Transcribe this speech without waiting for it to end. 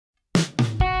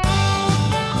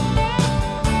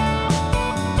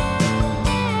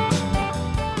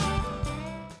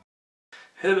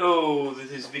Hello, this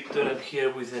is Victor. I'm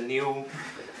here with a new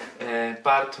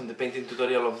part on the painting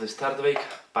tutorial of the Stardrake,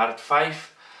 part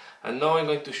 5. And now I'm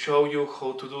going to show you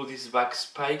how to do these back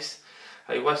spikes.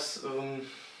 I was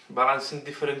balancing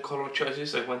different color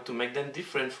choices. I want to make them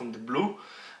different from the blue,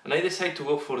 and I decided to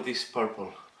go for this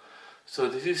purple. So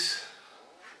this is,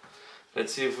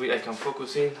 let's see if I can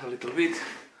focus in a little bit.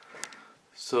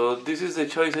 So this is the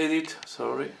choice I did,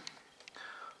 sorry,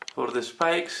 for the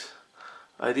spikes.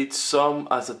 I did some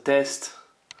as a test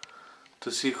to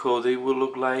see how they will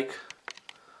look like.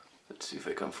 Let's see if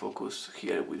I can focus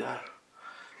here with that.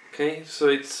 Okay, so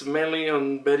it's mainly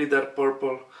on very dark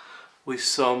purple with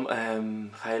some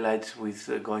highlights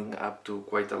with going up to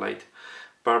quite a light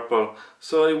purple.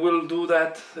 So I will do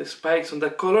that spikes on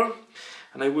that color,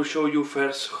 and I will show you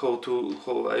first how to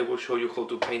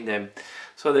paint them.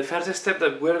 So the first step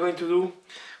that we are going to do,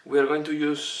 we are going to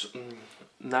use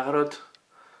Nagarot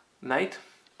Night.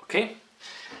 Okay,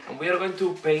 and we are going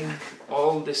to paint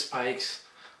all the spikes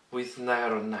with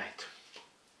Nagarot Night.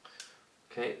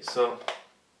 Okay, so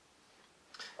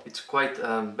it's quite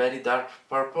very dark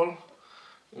purple.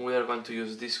 We are going to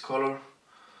use this color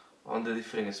on the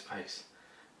different spikes.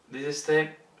 This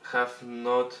step have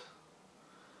not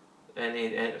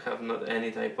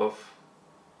any type of,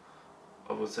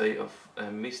 I would say, of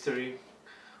mystery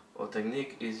or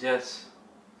technique. It's just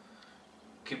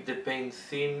keep the paint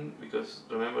thin, because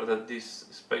remember that these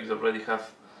spikes already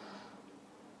have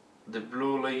the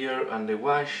blue layer and the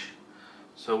wash,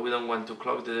 so we don't want to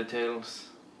clog the details,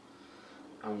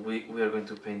 and we are going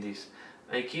to paint this.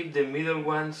 I keep the middle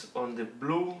ones on the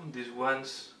blue, these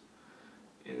ones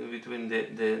in between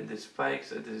the spikes,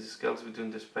 the scales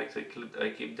between the spikes, I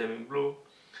keep them in blue.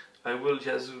 I'm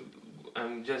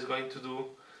just going to do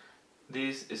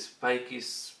these spiky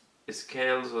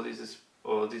scales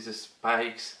or these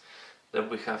spikes that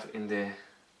we have in the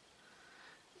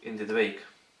Drake.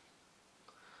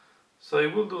 So I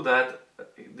will do that.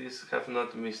 These have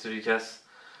not mystery, just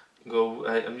go.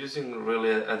 I'm using really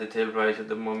a detail brush at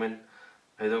the moment.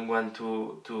 I don't want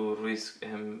to risk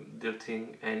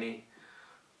dirtying any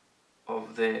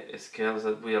of the scales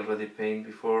that we already painted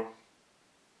before.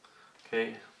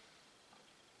 Okay,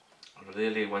 I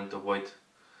really want to avoid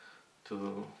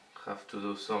to have to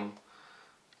do some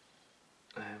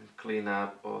clean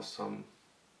up or some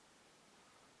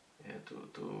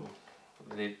to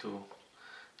need to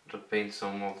repaint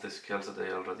some of the scales that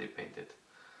I already painted.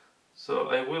 So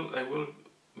I will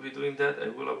be doing that. I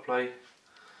will apply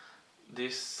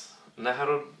this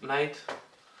Nagarot Night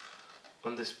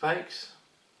on the spikes.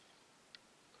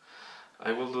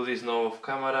 I will do this now off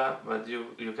camera, but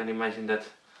you can imagine that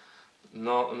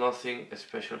nothing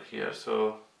special here.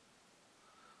 So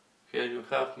here you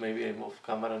have, maybe I'm off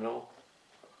camera now.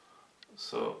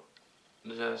 So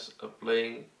just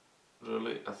applying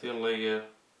really a thin layer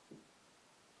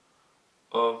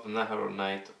of Nagarot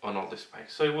Night on all the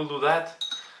spikes. So I will do that,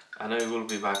 and I will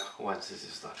be back once this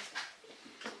is done.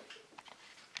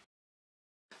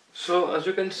 So as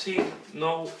you can see,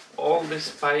 now all the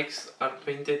spikes are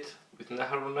painted with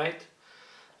Nagarot Night,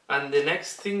 and the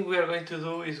next thing we are going to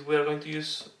do is we are going to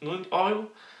use Nude Oil,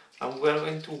 and we are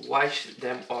going to wash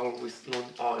them all with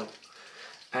Nude Oil.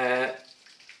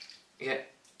 Yeah.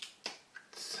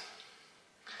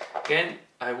 Again,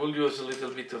 I will use a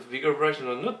little bit of bigger brush,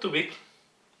 not too big,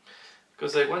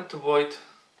 because I want to avoid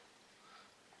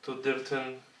to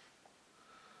dirten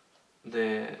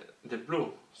the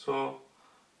blue. So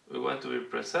we want to be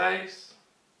precise,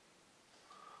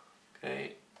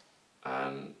 okay,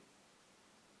 and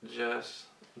just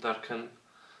darken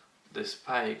the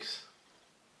spikes.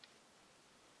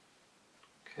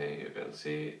 Okay, you can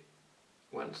see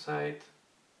one side,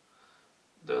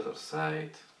 the other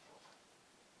side.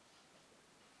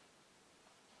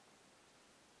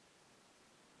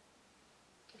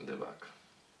 The back,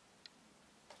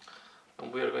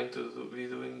 and we are going to be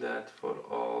doing that for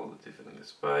all the different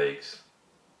spikes.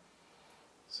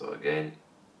 So again,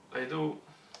 I do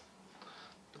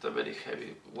with a very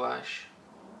heavy wash.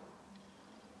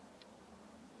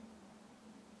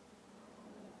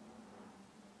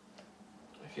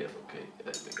 Here, okay, I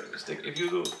make a mistake. If you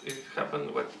do, if it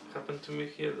happened, what happened to me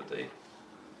here, that I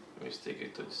mistake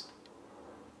it, is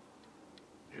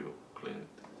you clean it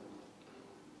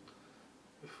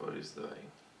before it's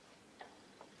drying.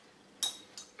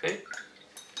 Okay.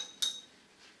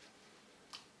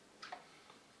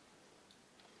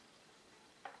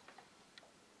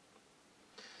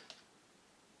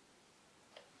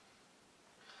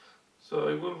 So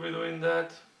I will be doing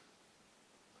that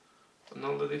on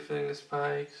all the different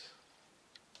spikes.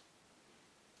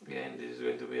 Again, this is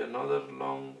going to be another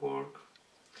long work.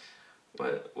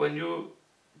 Well, when you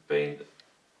paint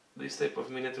this type of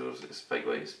miniatures spike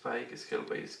by spike, scale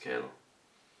by scale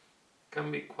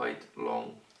can be quite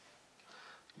long,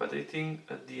 but I think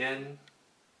at the end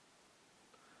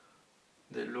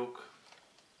the look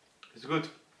is good.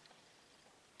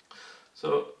 So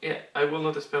yeah, I will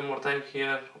not spend more time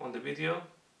here on the video,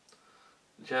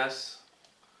 just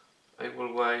I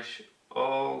will wash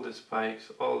all the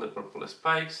spikes, all the purple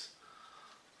spikes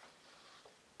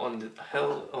on the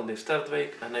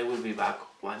Stardrake, and I will be back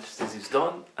once this is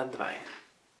done and dry.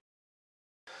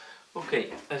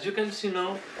 Okay, as you can see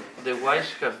now, the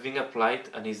wash have been applied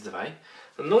and is dry.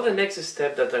 And now the next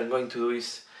step that I'm going to do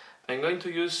is I'm going to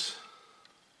use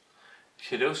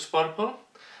Cheryl's purple,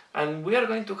 and we are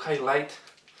going to highlight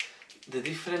the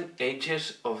different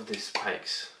edges of the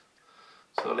spikes.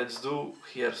 So let's do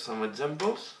here some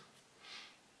examples.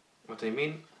 What I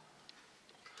mean.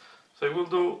 So I will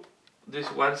do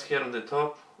these ones here on the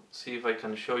top, see if I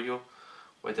can show you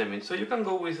what I mean. So you can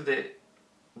go with the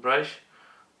brush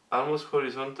almost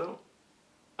horizontal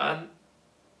and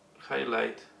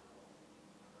highlight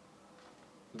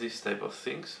this type of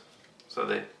things. So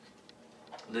the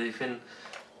different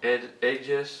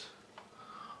edges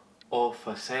or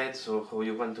facets, or how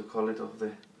you want to call it, of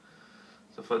the,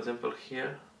 so for example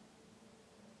here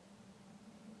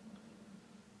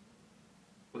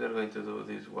we are going to do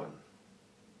this one.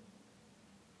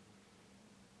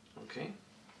 Okay,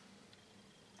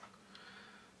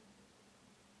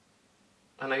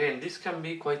 and again this can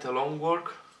be quite a long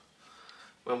work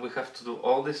when we have to do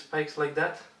all the spikes like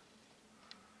that,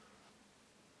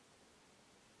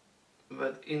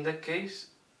 but in that case,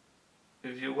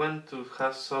 if you want to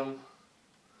have some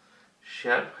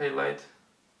sharp highlight,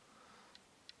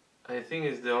 I think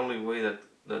it's the only way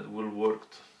that will work,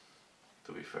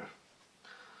 to be fair.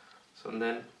 So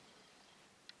then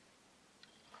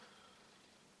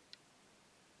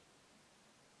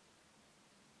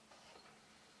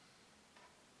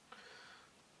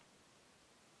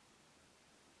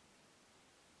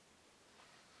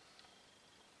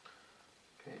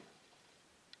okay.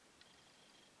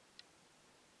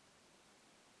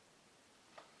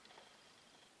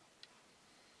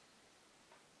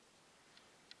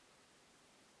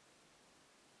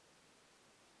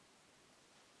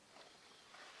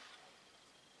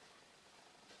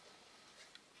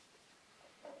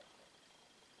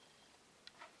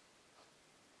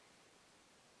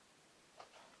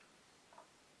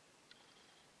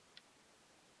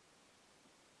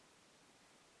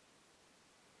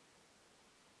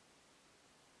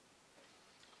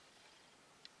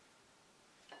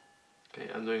 Okay,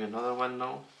 I'm doing another one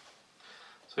now.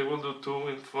 So I will do two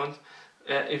in front.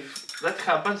 If that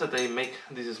happens, that I make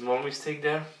this small mistake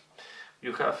there,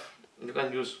 you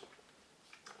can use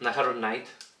Nahar Knight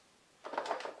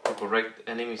to correct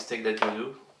any mistake that you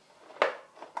do.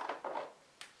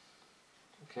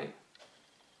 Okay.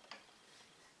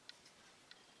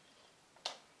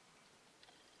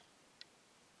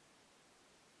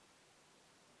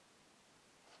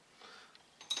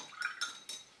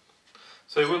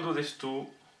 So I will do these two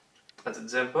as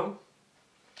example.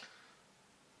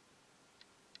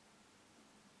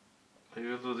 I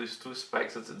will do these two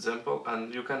spikes as example,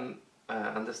 and you can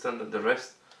understand that the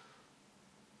rest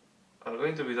are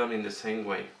going to be done in the same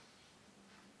way.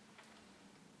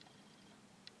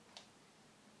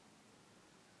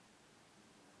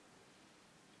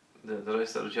 The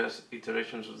rest are just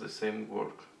iterations of the same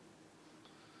work.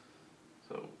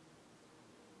 So,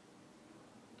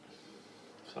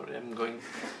 sorry, I'm going,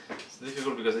 it's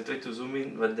difficult because I try to zoom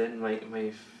in, but then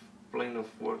my plane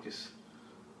of work is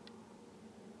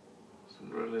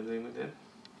really limited.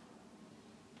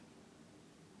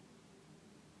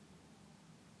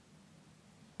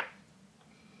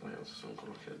 I also some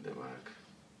color here at the back.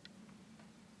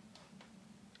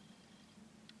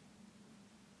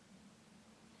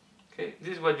 Okay,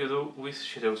 this is what you do with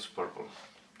Cheryl's purple.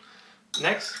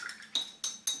 Next,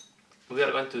 we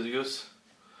are going to use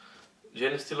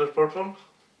Jane Stiller purple.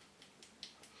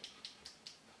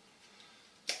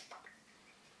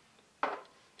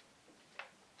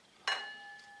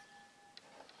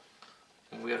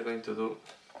 And we are going to do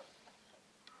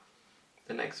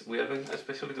the next. We are going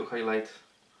especially to highlight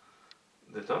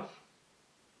the top.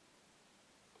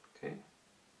 Okay.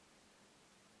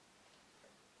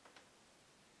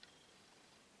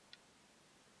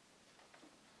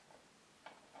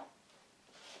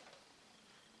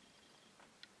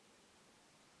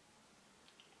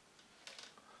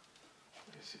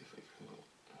 Let's see if I can go.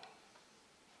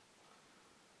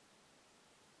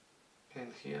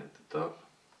 And here at the top,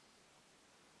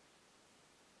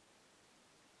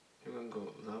 you can go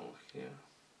down here.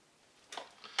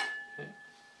 Okay.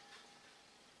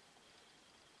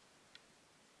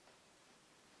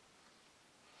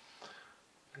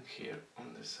 here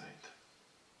on the side.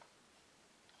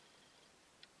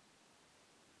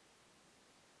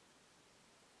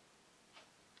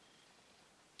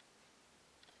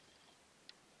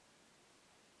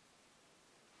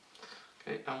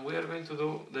 Okay, and we are going to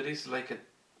do, there is like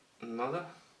another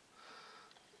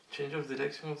change of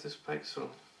direction of the spike, so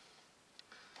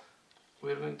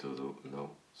we are going to do now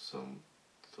some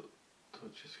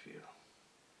touches here.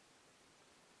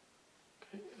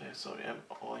 Okay, sorry, I'm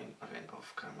going again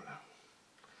off camera,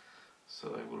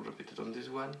 so I will repeat it on this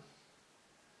one.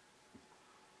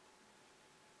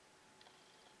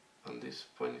 On this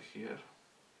point here,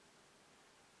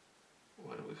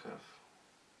 where we have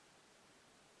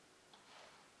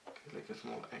like a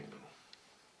small angle.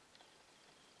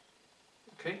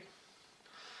 Okay,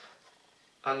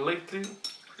 and lately,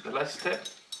 the last step,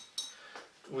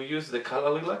 we use the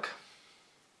color lilac.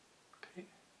 Okay,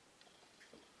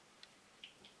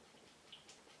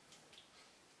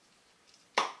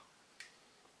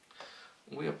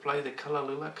 we apply the color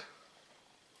lilac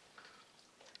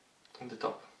on the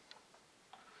top,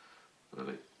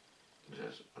 really,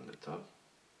 just on the top.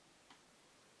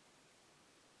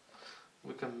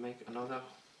 We can make another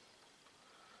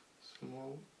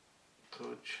small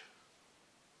touch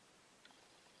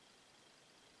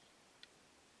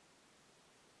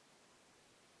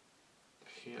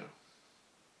here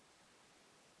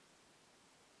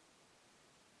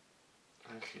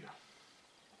and here.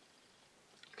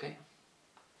 Okay,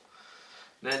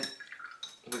 then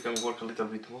we can work a little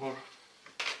bit more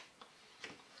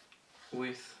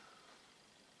with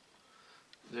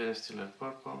the steel and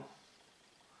purple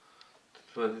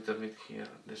to a little bit here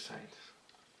the sides.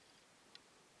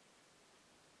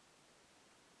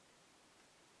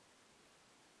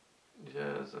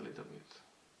 Just a little bit.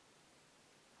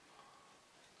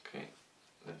 Okay,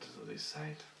 let's do this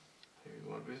side, maybe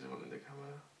more visible in the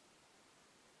camera.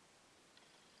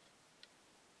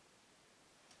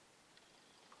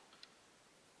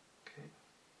 Okay.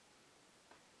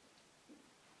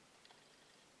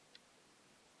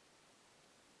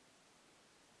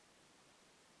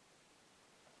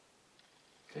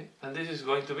 Okay, and this is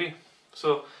going to be,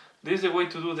 so this is the way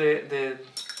to do the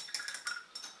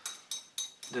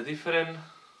different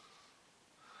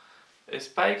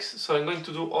spikes. So I'm going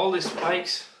to do all the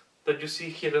spikes that you see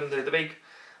here on the Drake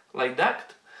like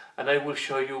that, and I will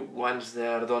show you once they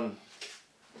are done.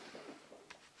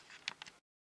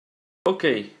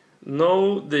 Okay,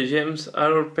 now the gems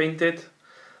are all painted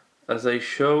as I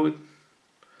showed.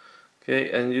 Okay,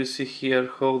 and you see here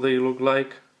how they look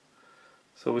like.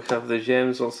 So we have the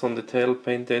gems also on the tail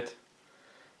painted,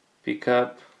 pick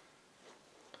up,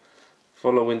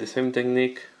 following the same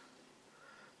technique,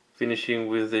 finishing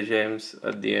with the gems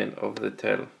at the end of the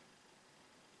tail.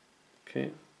 Okay,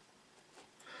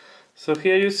 so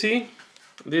here you see,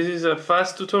 this is a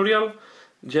fast tutorial.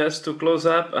 Just to close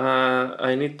up,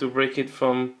 I need to break it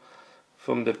from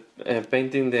the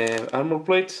painting the armor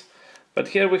plates, but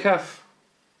here we have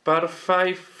part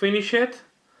 5 finished.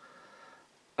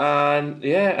 And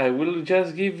yeah, I will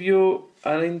just give you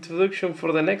an introduction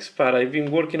for the next part. I've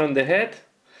been working on the head.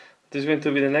 This is going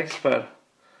to be the next part,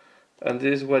 and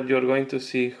this is what you're going to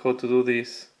see how to do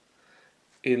this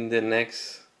in the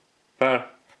next part.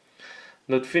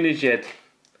 Not finished yet.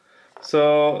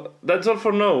 So that's all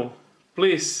for now.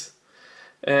 Please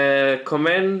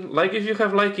comment, like if you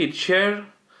have liked it, share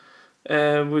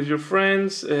with your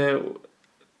friends, and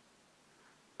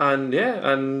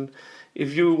yeah, and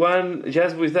if you want,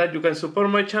 just with that you can support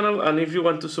my channel. And if you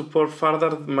want to support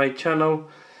further my channel,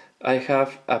 I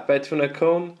have a Patreon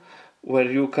account where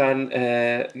you can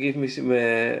give me some,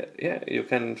 you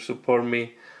can support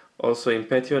me also in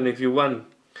Patreon if you want.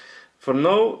 For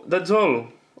now, that's all.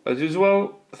 As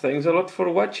usual, thanks a lot for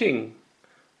watching,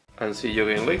 and see you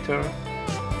again later.